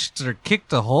punched or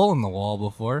kicked a hole in the wall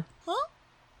before, Huh?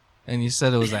 and you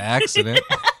said it was an accident.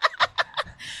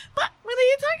 What are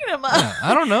you talking about? Yeah,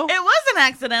 I don't know. It was an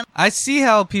accident. I see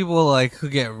how people like who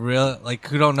get real, like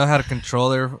who don't know how to control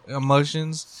their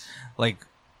emotions. Like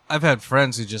I've had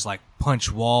friends who just like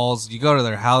punch walls. You go to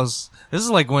their house. This is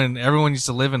like when everyone used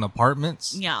to live in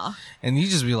apartments. Yeah. And you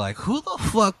just be like, who the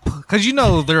fuck? Because you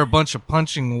know they're a bunch of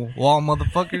punching wall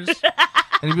motherfuckers.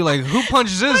 And you'd be like, who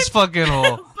punched this fucking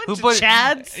hole? Who Bunch of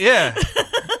Chads. Yeah.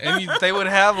 And they would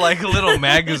have like a little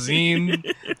magazine,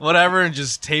 whatever, and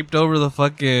just taped over the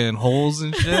fucking holes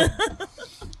and shit.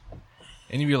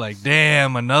 And you'd be like,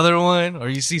 damn, another one? Or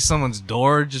you see someone's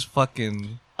door just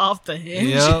fucking... Off the hinge.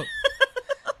 Yep.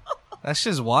 That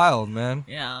shit's wild, man.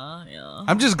 Yeah, yeah.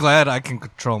 I'm just glad I can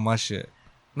control my shit.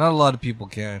 Not a lot of people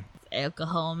can.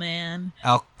 Alcohol, man.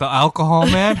 The alcohol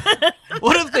man?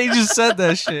 What if they just said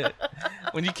that shit?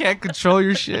 When you can't control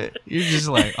your shit, you're just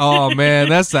like, oh man,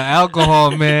 that's the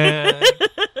alcohol man.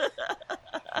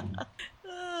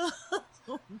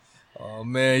 Oh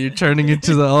man, you're turning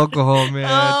into the alcohol man.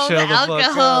 Oh, Chill the the fuck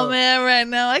alcohol out. man right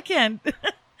now. I can't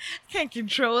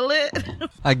control it.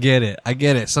 I get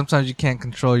it. Sometimes you can't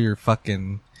control your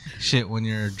fucking shit when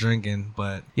you're drinking,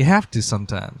 but you have to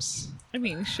sometimes. I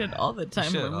mean, we should all the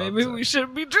time, should but all maybe the time. we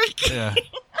shouldn't be drinking. Yeah.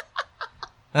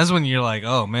 That's when you're like,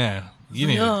 oh man, you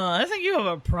need I think you have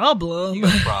a problem. you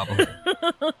got a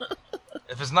problem.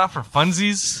 If it's not for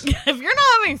funsies, If you're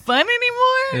not having fun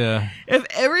anymore, yeah. if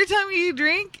every time you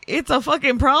drink, it's a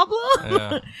fucking problem,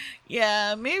 Yeah.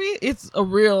 yeah, maybe it's a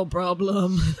real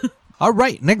problem. All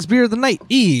right, next beer of the night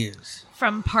is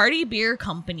From Party Beer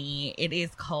Company, it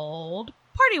is called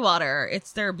Party Water.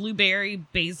 It's their blueberry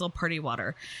basil party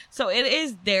water. So it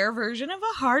is their version of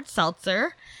a hard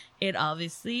seltzer. It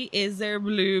obviously is their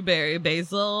blueberry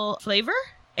basil flavor.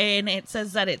 And it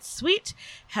says that it's sweet,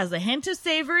 has a hint of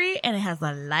savory, and it has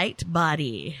a light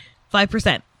body.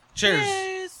 5%. Cheers.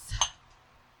 Cheers.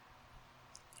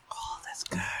 Oh, that's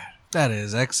good. That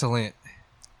is excellent.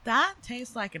 That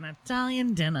tastes like an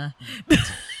Italian dinner.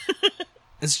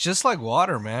 It's just like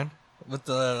water, man. With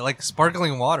the like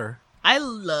sparkling water. I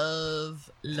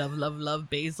love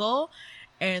basil.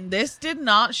 And this did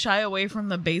not shy away from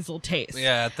the basil taste.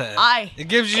 Yeah, It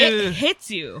gives you. It hits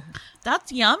you.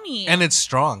 That's yummy. And it's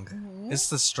strong. It's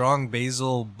the strong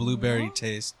basil blueberry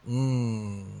taste.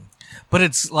 But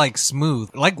it's like smooth,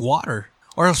 like water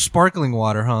or sparkling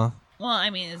water, huh? Well,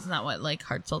 I mean, isn't that what like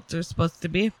hard seltzer is supposed to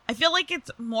be? I feel like it's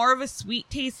more of a sweet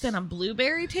taste than a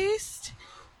blueberry taste.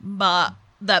 But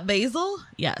that basil,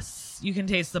 yes, you can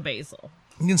taste the basil.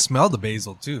 You can smell the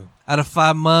basil too. Out of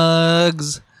 5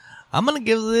 mugs, I'm gonna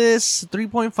give this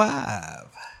 3.5.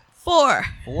 4.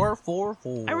 4.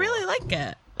 I really like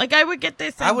it. Like I would get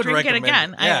this and I would drink it recommend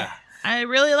again. it. Yeah. I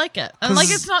really like it. And like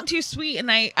 'Cause- it's not too sweet,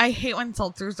 and I hate when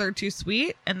seltzers are too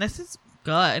sweet, and this is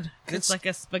good. It's like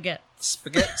a spaghetti.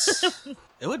 Spaghetti.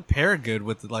 It would pair good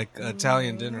with like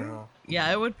Italian dinner, huh?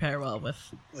 Yeah, it would pair well with.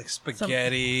 Like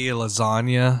spaghetti,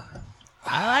 lasagna.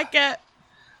 I like it.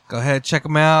 Go ahead, check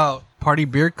them out. Party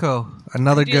Beer Co.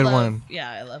 Another good one.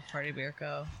 Yeah, I love Party Beer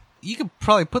Co. You could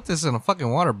probably put this in a fucking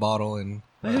water bottle and.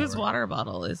 But whose water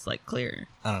bottle is like clear?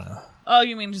 I don't know. Oh,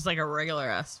 you mean just like a regular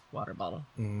ass water bottle?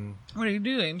 Mm. What are you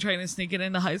doing? Trying to sneak it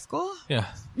into high school? Yeah.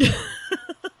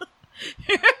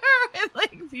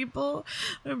 Like people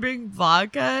would bring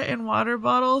vodka in water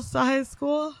bottles to high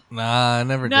school. Nah, I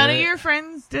never did. None of your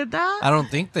friends did that? I don't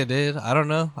think they did. I don't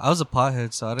know. I was a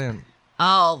pothead, so I didn't.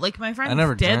 Oh, like my friends I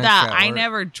never did drank that. at I work.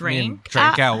 never I mean, drank.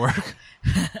 drank at work.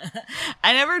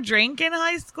 I never drank in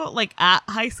high school, like at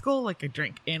high school. Like I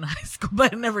drank in high school,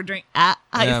 but I never drank at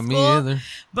high Yeah, school. me either.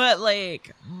 But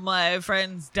like my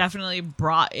friends definitely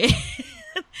brought it.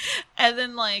 And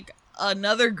then like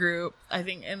another group, I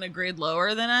think in a grade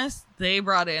lower than us, they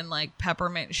brought in like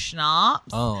peppermint schnapps.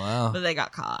 Oh wow. But they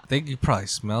got caught. I think you probably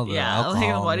smell the Yeah, alcohol.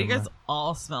 like why do you guys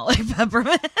all smell like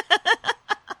peppermint?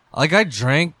 Like I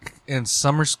drank in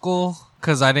summer school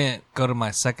because I didn't go to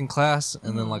my second class,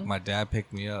 and then like my dad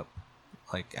picked me up,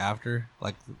 like after,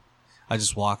 like I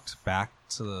just walked back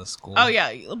to the school. Oh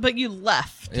yeah, but you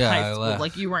left Yeah, high I school. left.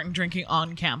 Like you weren't drinking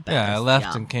on campus. Yeah, I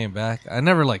left and came back. I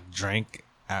never like drank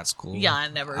at school. Yeah, I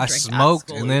never I drank at smoked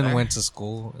school and then either. went to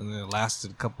school, and then it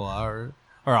lasted a couple hours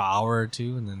or an hour or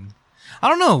two, and then I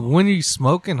don't know. When you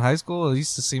smoke in high school, it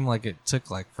used to seem like it took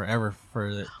like forever for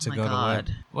it to my go God.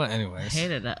 to way. Well, I anyways,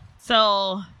 hated it.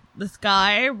 So this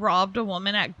guy robbed a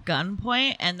woman at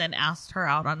gunpoint and then asked her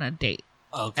out on a date.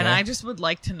 okay. And I just would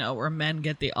like to know where men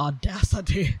get the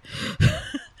audacity.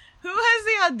 Who has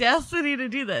the audacity to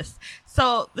do this?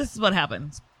 So this is what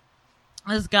happens.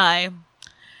 This guy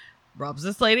robs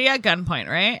this lady at gunpoint,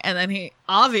 right? And then he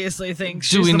obviously thinks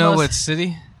Do she's we the know most... what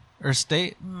city or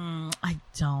state? I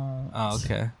don't. Oh,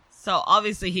 okay. So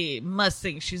obviously he must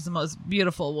think she's the most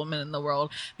beautiful woman in the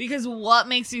world, because what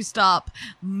makes you stop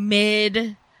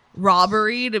mid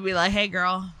robbery to be like, hey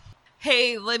girl,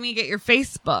 hey, let me get your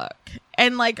Facebook,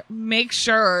 and like make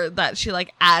sure that she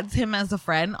like adds him as a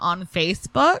friend on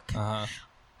Facebook Uh huh.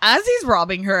 as he's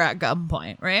robbing her at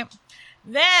gunpoint, right?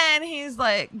 Then he's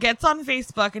like, gets on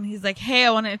Facebook and he's like, hey,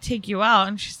 I want to take you out.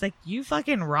 And she's like, you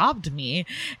fucking robbed me.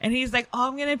 And he's like, oh,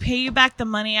 I'm going to pay you back the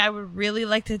money. I would really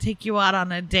like to take you out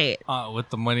on a date.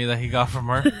 With the money that he got from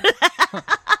her.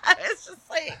 It's just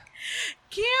like,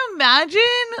 can you imagine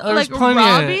There's like plenty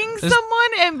robbing there's- someone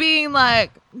and being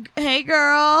like, hey,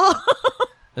 girl.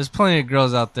 There's plenty of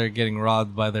girls out there getting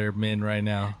robbed by their men right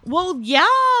now. Well, yeah,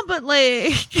 but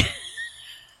like,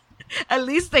 at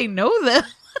least they know them.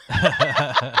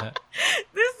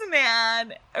 This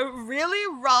man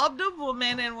really robbed a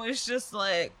woman and was just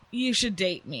like, you should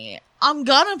date me. I'm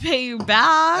gonna pay you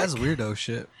back. That's weirdo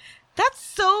shit. That's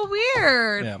so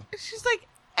weird. Yeah. She's like,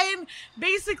 and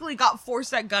basically got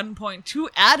forced at gunpoint to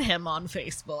add him on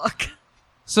Facebook.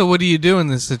 So what do you do in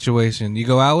this situation? You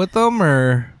go out with them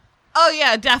or? Oh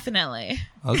yeah, definitely.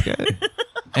 Okay.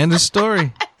 End of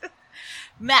story.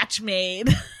 Match made.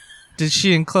 Did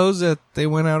she enclose that they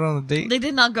went out on a date? They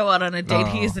did not go out on a date.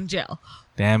 He Oh. is in jail.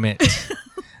 Damn it.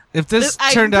 If this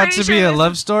I'm turned out pretty to sure be a this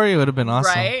love story, it would have been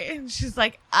awesome. Right? And she's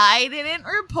like, I didn't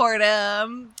report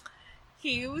him.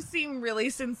 He seemed really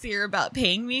sincere about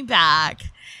paying me back.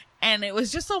 And it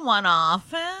was just a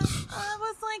one-off. And I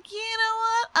was like, you know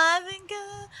what? I think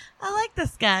I like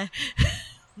this guy.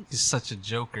 He's such a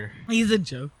joker. He's a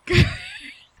joke.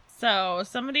 So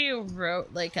somebody wrote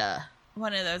like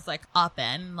one of those like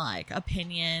op-ed like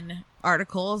opinion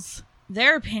articles.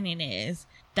 Their opinion is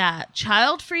that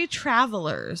child-free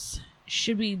travelers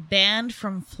should be banned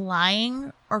from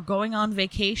flying or going on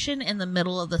vacation in the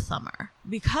middle of the summer,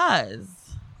 because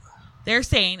they're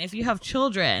saying if you have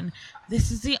children, this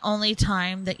is the only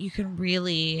time that you can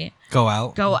really Go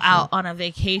out on a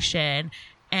vacation.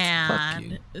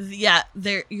 And yeah,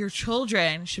 your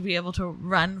children should be able to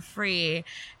run free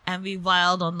and be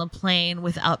wild on the plane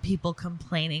without people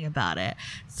complaining about it.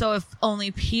 So if only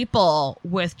people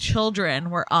with children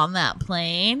were on that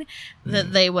plane,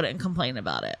 that they wouldn't complain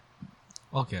about it.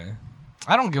 Okay.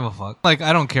 I don't give a fuck. Like,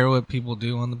 I don't care what people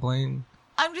do on the plane.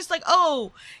 I'm just like,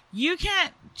 oh, you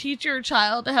can't teach your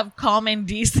child to have common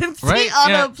decency Right?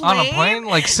 on a plane? On a plane?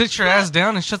 Like, sit your ass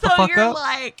down and shut the So fuck you're up.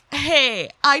 like, hey,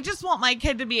 I just want my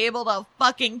kid to be able to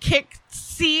fucking kick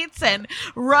seats and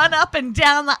run up and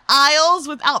down the aisles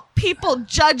without people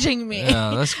judging me.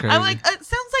 Yeah, that's crazy. I'm like, it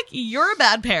sounds like you're a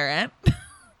bad parent.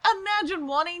 Imagine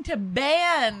wanting to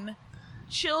ban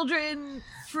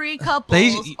children-free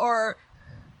couples or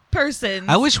persons.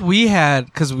 I wish we had,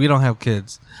 because we don't have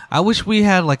kids, I wish we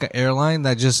had like an airline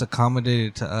that just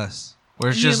accommodated to us. Where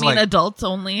it's You just mean like adults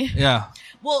only? Yeah.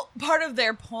 Well, part of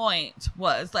their point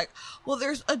was like, well,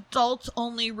 there's adults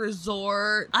only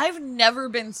resort. I've never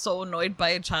been so annoyed by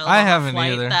a child I on haven't a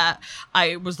flight either. that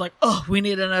I was like, oh, we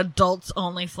need an adults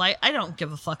only flight. I don't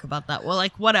give a fuck about that. Well,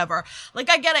 like, whatever. Like,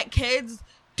 I get it. Kids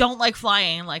don't like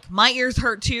flying. Like, my ears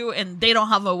hurt too, and they don't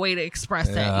have a way to express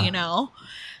Yeah. it, you know?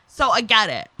 So I get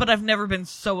it. But I've never been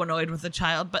so annoyed with a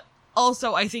child. But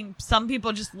also, I think some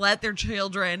people just let their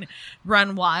children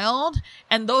run wild.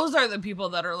 And those are the people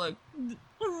that are like,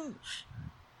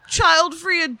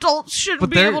 child-free adults shouldn't But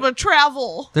be they're- able to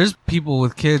travel. There's people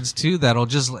with kids too that'll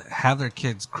just have their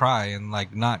kids cry and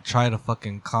like not try to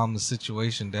fucking calm the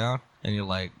situation down. And you're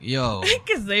like, yo.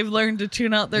 Because they've learned to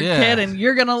tune out their Yeah. kid, and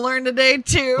you're going to learn today,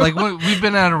 too. Like we've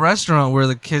been at a restaurant where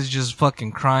the kids just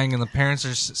fucking crying and the parents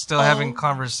are still having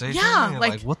conversation. yeah, and you're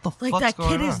like what the like fuck's that going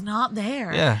kid on? is not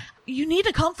there. Yeah. You need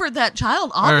to comfort that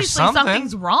child. Obviously, something.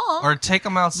 something's wrong. Or take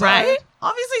them outside. right?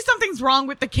 Obviously, something's wrong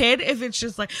with the kid if it's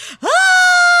just like,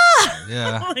 ah!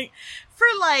 Yeah. Like, for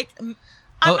like, I'm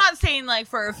Oh. not saying like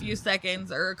for a few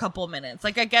seconds or a couple minutes.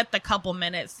 Like, I get the couple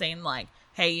minutes saying like,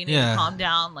 hey, you need Yeah. to calm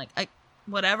down. Like,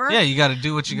 whatever. Yeah, you got to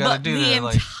do what you got to But do. the to,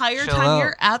 like, entire chill time out.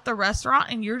 you're at the restaurant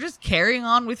and you're just carrying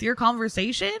on with your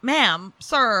conversation, ma'am,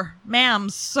 sir, ma'am,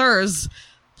 sirs,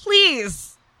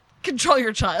 please control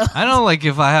your child. I know, like,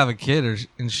 if I have a kid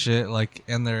and shit, like,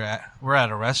 and we're at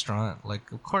a restaurant,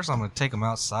 like, of course I'm gonna take them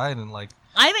outside and like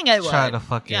I think I would try to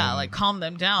fucking like calm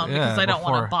them down Yeah, because I don't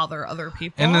want before- to bother other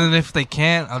people. And then if they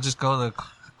can't, I'll just go to the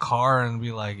car and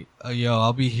be like, oh, yo,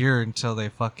 I'll be here until they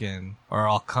fucking, or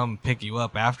I'll come pick you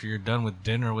up after you're done with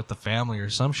dinner with the family or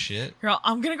some shit. Girl,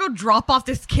 I'm gonna go drop off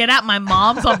this kid at my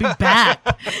mom's. I'll be back.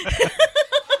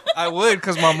 I would,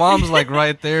 because my mom's like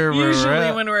right there. Where Usually we're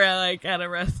at. when we're like at a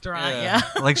restaurant, yeah.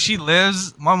 Like she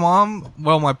lives,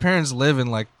 my parents live in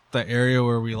like the area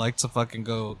where we like to fucking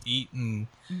go eat and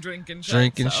Drink and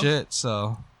shit.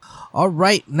 So, all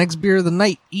right, next beer of the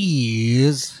night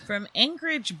is From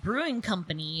Anchorage Brewing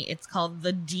Company, it's called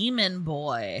the Demon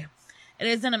Boy. It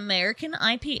is an American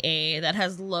IPA that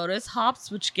has lotus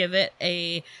hops, which give it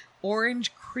a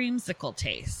orange creamsicle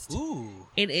taste. ooh.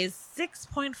 It is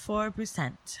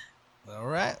 6.4%. All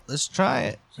right, let's try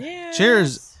it. Cheers.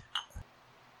 Cheers.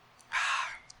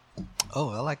 Oh,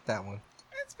 I like that one.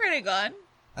 It's pretty good.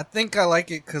 I think I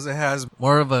like it because it has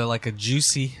more of a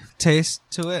juicy taste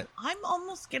to it. I'm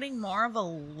almost getting more of a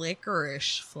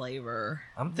licorice flavor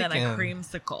I'm than a thinking-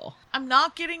 creamsicle. I'm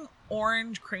not getting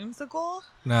orange creamsicle,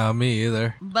 No, me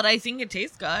either. but I think it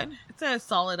tastes good. It's a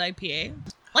solid IPA.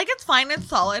 Like, it's fine. It's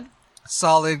solid.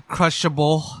 Solid,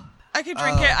 crushable. I could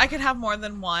drink it. I could have more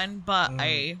than one, but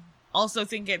I also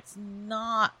think it's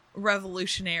not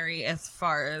revolutionary as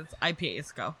far as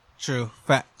IPAs go. True.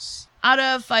 Facts. Out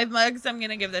of 5 mugs, I'm going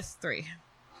to give this 3.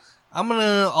 I'm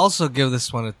gonna also give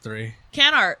this one a 3.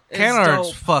 Can art is Can art's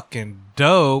dope. fucking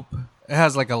dope. It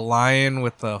has like a lion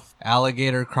with a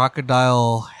alligator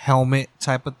crocodile helmet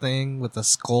type of thing with a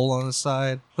skull on the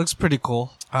side. Looks pretty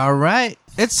cool. All right,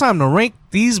 it's time to rank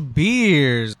these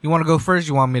beers. You want to go first?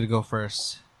 You want me to go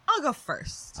first? I'll go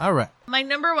first. All right. My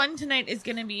number 1 tonight is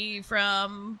going to be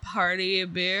from Party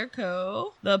Beer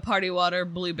Co., the Party Water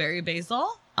Blueberry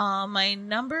Basil. My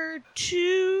number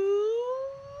 2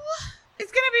 is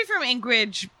going to be from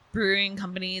Anchorage Brewing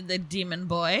Company, the Demon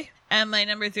Boy. And my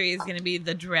number 3 is going to be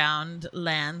the Drowned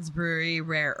Lands Brewery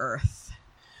Rare Earth.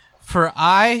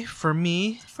 For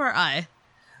me,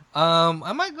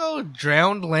 I might go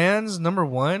Drowned Lands number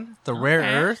 1, the Rare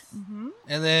Okay. Earth,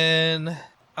 and then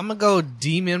I'm gonna go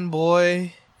Demon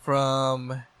Boy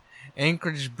from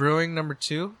Anchorage Brewing number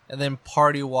 2, and then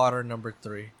Party Water number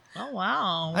 3. Oh,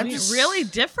 wow. I'm We just- really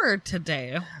differed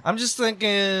today. I'm just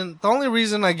thinking the only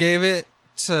reason I gave it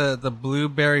to the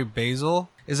blueberry basil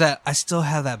is that I still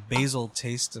have that basil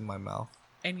taste in my mouth.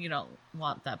 And you don't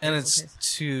want that And basil it's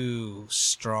taste. too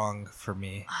strong for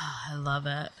me. I love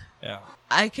it. Yeah.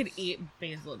 I could eat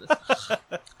basil. Just,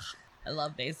 I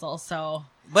love basil, so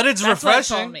But it's that's what it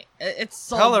refreshing. told me. It's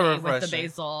sold Hella me with the refreshing.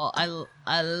 basil. I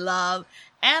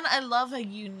love a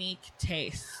unique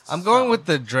taste. I'm going so. with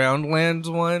the Drowned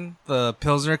one, the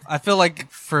Pilsner. I feel like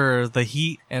for the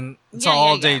heat, and it's Yeah, an yeah,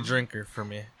 all-day yeah. drinker for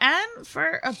me. And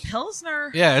for a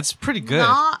pilsner, Yeah, it's pretty good.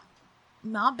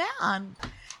 not bad.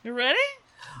 You ready?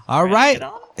 All Ready right, to get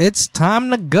on? it's time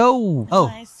to go. Oh,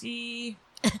 I see.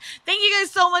 Thank you guys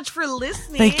so much for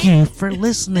listening. thank you for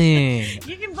listening.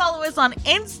 You can follow us on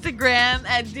Instagram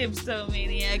at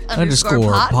Dipsomaniac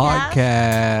Underscore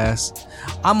podcast.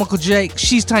 I'm Uncle Jake.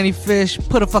 She's Tiny Fish.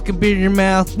 Put a fucking beer in your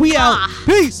mouth. We out. Ah.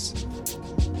 Peace.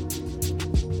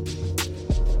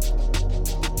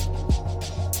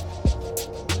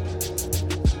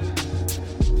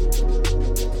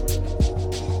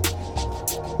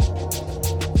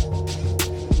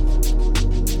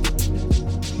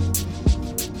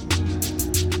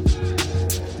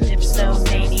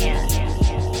 Dipsomania.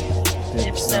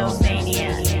 Dipsomania.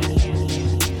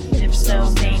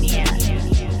 Dipsomania.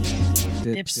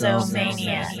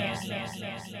 Dipsomania.